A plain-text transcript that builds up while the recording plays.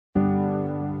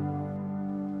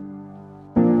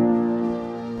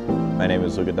My name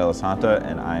is Luca Della Santa,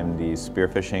 and I'm the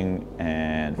spearfishing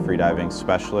and freediving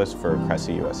specialist for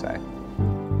Cressy, USA.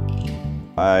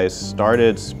 I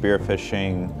started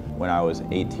spearfishing when I was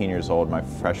 18 years old, my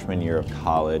freshman year of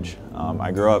college.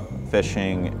 I grew up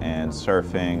fishing and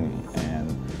surfing,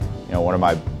 and one of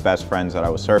my best friends that I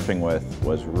was surfing with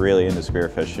was really into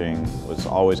spearfishing, was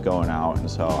always going out, and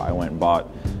so I went and bought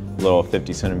a little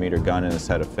 50-centimeter gun and a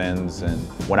set of fins and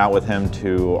went out with him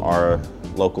to our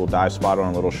local dive spot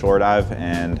on a little shore dive,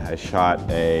 and I shot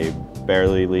a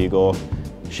barely legal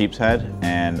sheep's head,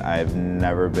 and I've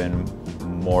never been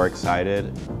more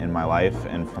excited in my life,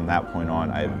 and from that point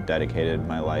on I've dedicated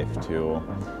my life to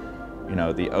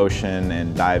the ocean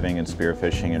and diving and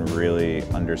spearfishing and really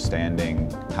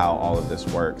understanding how all of this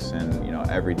works. And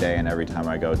every day and every time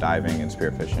I go diving and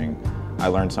spearfishing, I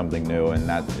learn something new, and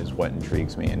that is what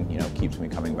intrigues me and keeps me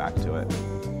coming back to it.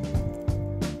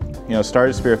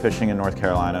 Started spearfishing in North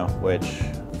Carolina, which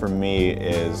for me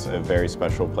is a very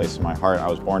special place in my heart. I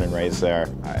was born and raised there.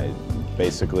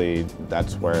 Basically,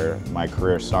 that's where my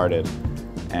career started.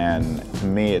 And to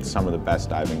me, it's some of the best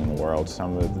diving in the world.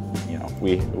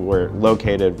 We're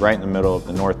located right in the middle of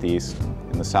the Northeast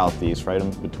and the Southeast, right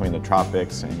in between the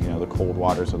tropics and the cold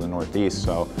waters of the Northeast.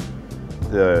 So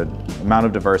the amount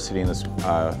of diversity in this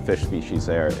fish species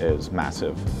there is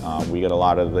massive. We get a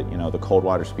lot of the cold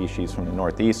water species from the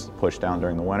Northeast pushed down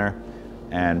during the winter,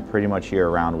 and pretty much year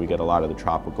round we get a lot of the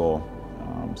tropical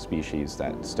species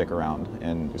that stick around,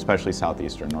 and especially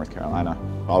southeastern North Carolina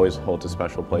always holds a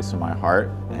special place in my heart.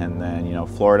 And then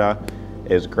Florida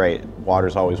is great.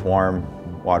 Water's always warm,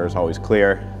 water's always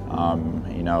clear.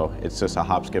 It's just a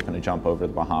hop, skip, and a jump over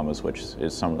the Bahamas, which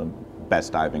is some of the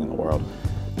best diving in the world.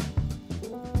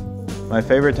 My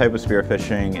favorite type of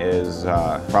spearfishing is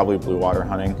probably blue water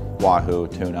hunting, wahoo,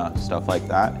 tuna, stuff like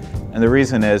that. And the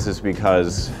reason is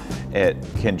because it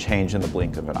can change in the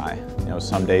blink of an eye.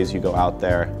 Some days you go out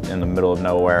there in the middle of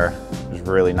nowhere, there's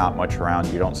really not much around,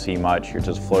 you don't see much, you're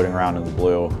just floating around in the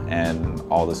blue, and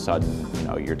all of a sudden,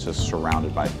 you're just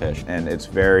surrounded by fish. And it's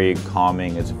very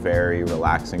calming, it's very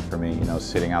relaxing for me,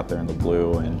 sitting out there in the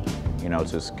blue and,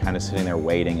 just kind of sitting there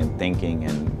waiting and thinking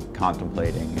and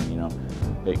contemplating and,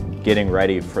 getting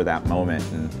ready for that moment.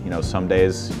 And some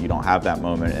days you don't have that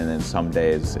moment, and then some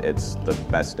days it's the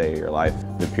best day of your life.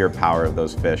 The pure power of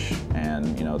those fish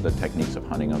and the techniques of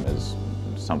hunting them is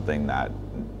something that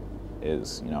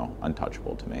is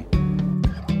untouchable to me.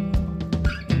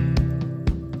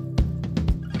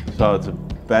 So the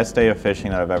best day of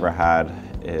fishing that I've ever had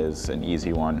is an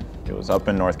easy one. It was up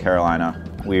in North Carolina.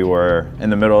 We were in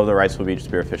the middle of the Wrightsville Beach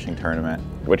Spearfishing Tournament,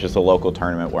 which is the local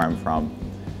tournament where I'm from.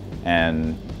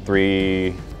 And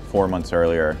 3-4 months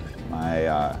earlier,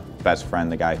 my best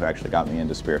friend, the guy who actually got me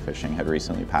into spearfishing, had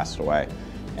recently passed away.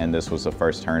 And this was the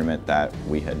first tournament that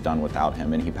we had done without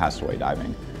him, and he passed away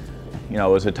diving. It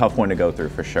was a tough one to go through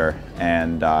for sure.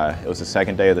 And it was the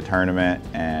second day of the tournament,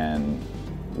 and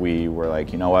we were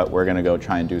like, you know what, we're gonna go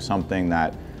try and do something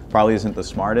that probably isn't the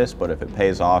smartest, but if it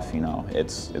pays off,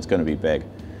 it's gonna be big.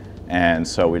 And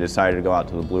so we decided to go out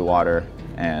to the blue water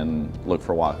and look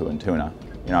for wahoo and tuna.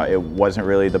 It wasn't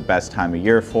really the best time of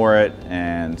year for it,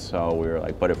 and so we were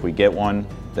like, but if we get one,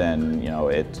 then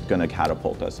it's gonna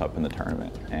catapult us up in the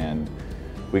tournament. And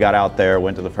we got out there,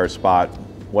 went to the first spot,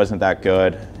 wasn't that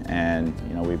good, and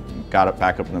we got it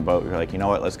back up in the boat. We were like, you know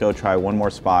what, let's go try one more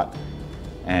spot.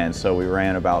 And so we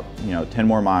ran about 10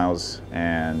 more miles,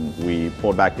 and we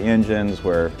pulled back the engines,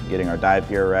 we're getting our dive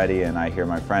gear ready, and I hear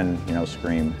my friend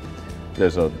scream,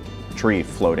 there's a tree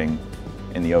floating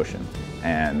in the ocean.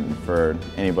 And for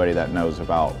anybody that knows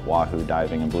about wahoo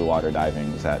diving and blue water diving,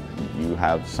 is that you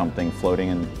have something floating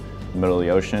in the middle of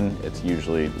the ocean, it's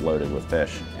usually loaded with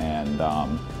fish. And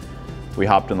we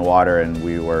hopped in the water, and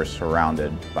we were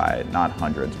surrounded by not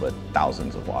hundreds, but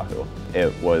thousands of wahoo.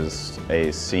 It was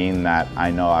a scene that I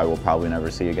know I will probably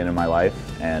never see again in my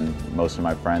life, and most of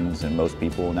my friends and most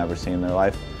people will never see in their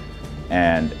life.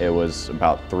 And it was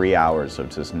about 3 hours of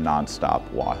just nonstop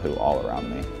wahoo all around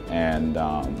me. And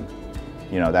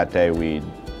that day we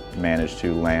managed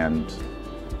to land,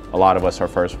 a lot of us, our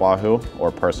first wahoo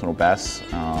or personal bests,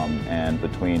 and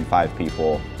between 5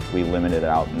 people we limited it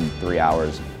out in 3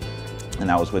 hours, and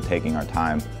that was with taking our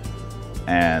time.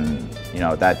 And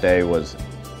that day was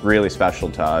really special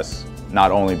to us,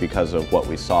 not only because of what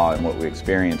we saw and what we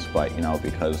experienced, but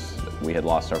because we had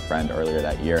lost our friend earlier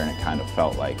that year, and it kind of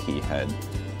felt like he had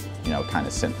kind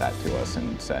of sent that to us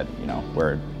and said,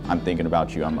 I'm thinking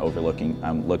about you, I'm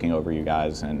looking over you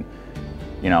guys. And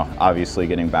obviously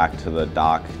getting back to the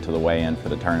dock, to the weigh-in for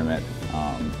the tournament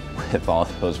with all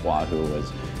those wahoo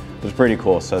was pretty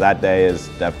cool. So that day is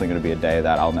definitely going to be a day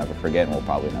that I'll never forget and will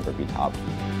probably never be topped.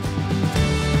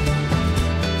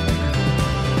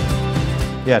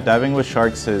 Yeah, diving with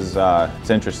sharks is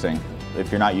it's interesting.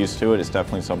 If you're not used to it, it's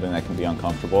definitely something that can be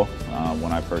uncomfortable.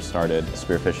 When I first started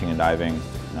spearfishing and diving,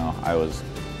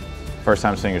 first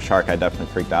time seeing a shark, I definitely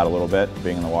freaked out a little bit,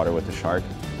 being in the water with the shark.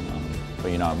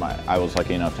 But I was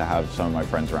lucky enough to have some of my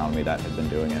friends around me that had been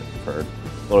doing it for a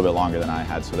little bit longer than I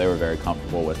had, so they were very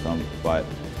comfortable with them. But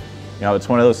it's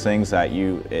one of those things that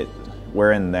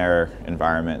we're in their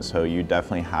environment, so you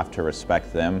definitely have to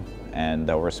respect them, and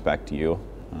they'll respect you.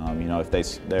 If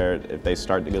they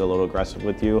start to get a little aggressive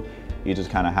with you, you just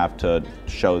kind of have to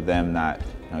show them that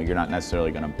you're not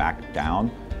necessarily going to back down,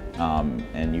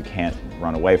 and you can't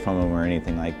run away from them or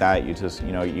anything like that. You just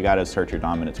you got to assert your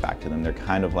dominance back to them. They're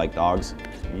kind of like dogs.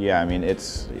 Yeah, I mean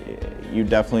you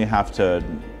definitely have to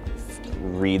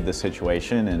read the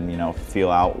situation and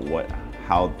feel out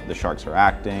how the sharks are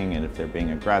acting, and if they're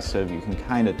being aggressive, you can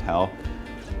kind of tell.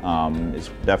 It's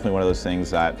definitely one of those things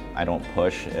that I don't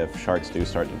push. If sharks do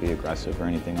start to be aggressive or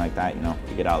anything like that,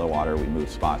 we get out of the water, we move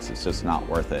spots. It's just not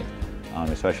worth it.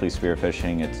 Especially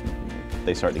spearfishing,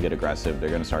 they start to get aggressive, they're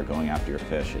going to start going after your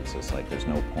fish. It's just like there's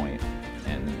no point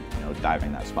in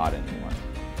diving that spot anymore.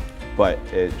 But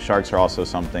sharks are also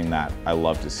something that I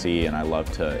love to see and I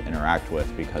love to interact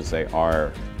with, because they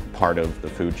are part of the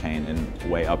food chain and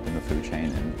way up in the food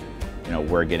chain. And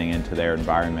we're getting into their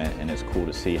environment, and it's cool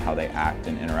to see how they act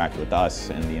and interact with us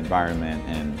and the environment,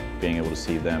 and being able to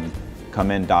see them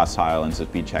come in docile and just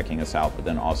be checking us out, but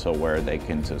then also where they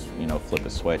can just flip a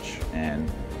switch and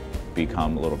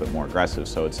become a little bit more aggressive.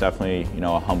 So it's definitely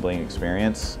a humbling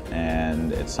experience,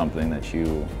 and it's something that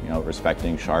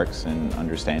respecting sharks and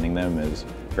understanding them is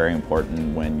very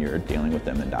important when you're dealing with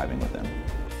them and diving with them.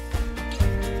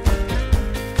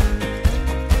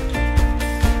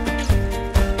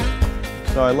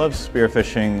 So I love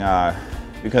spearfishing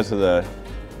because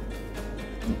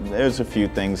there's a few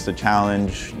things, the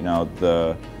challenge,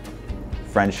 the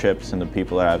friendships and the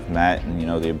people that I've met, and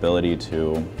the ability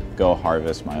to go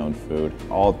harvest my own food.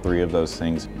 All three of those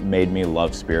things made me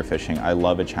love spearfishing. I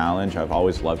love a challenge. I've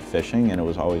always loved fishing, and it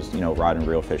was always rod and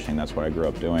reel fishing. That's what I grew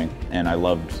up doing. And I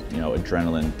loved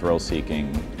adrenaline, thrill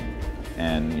seeking.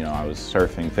 And I was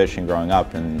surfing, fishing growing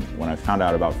up, and when I found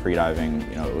out about freediving,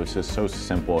 it was just so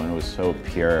simple and it was so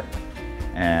pure.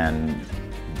 And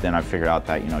then I figured out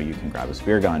that you can grab a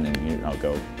spear gun and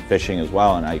go fishing as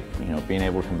well. And being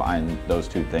able to combine those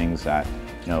two things that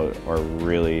are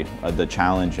really the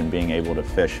challenge, and being able to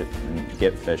fish and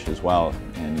get fish as well,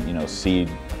 and see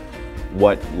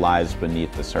what lies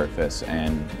beneath the surface,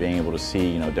 and being able to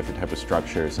see different type of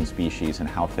structures and species and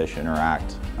how fish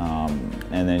interact,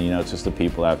 and then it's just the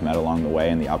people that I've met along the way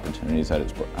and the opportunities that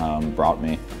it's brought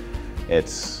me.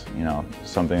 It's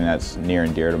something that's near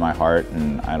and dear to my heart,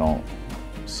 and I don't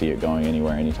see it going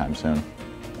anywhere anytime soon.